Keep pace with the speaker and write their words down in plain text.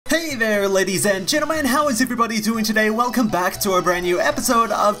Hey there, ladies and gentlemen, how is everybody doing today? Welcome back to a brand new episode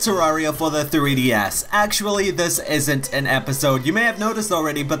of Terraria for the 3DS. Actually, this isn't an episode. You may have noticed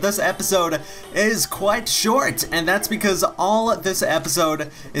already, but this episode is quite short, and that's because all this episode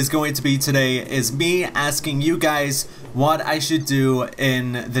is going to be today is me asking you guys what I should do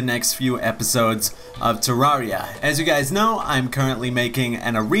in the next few episodes of Terraria. As you guys know, I'm currently making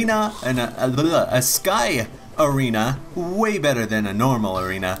an arena, a sky arena, way better than a normal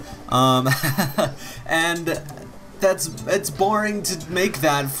arena, and it's boring to make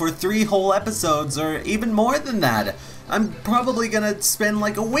that for 3 whole episodes or even more than that. I'm probably gonna spend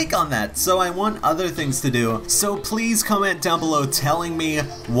like a week on that, so I want other things to do. So please comment down below telling me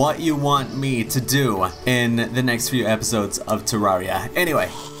what you want me to do in the next few episodes of Terraria.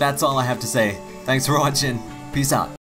 Anyway, that's all I have to say. Thanks for watching. Peace out.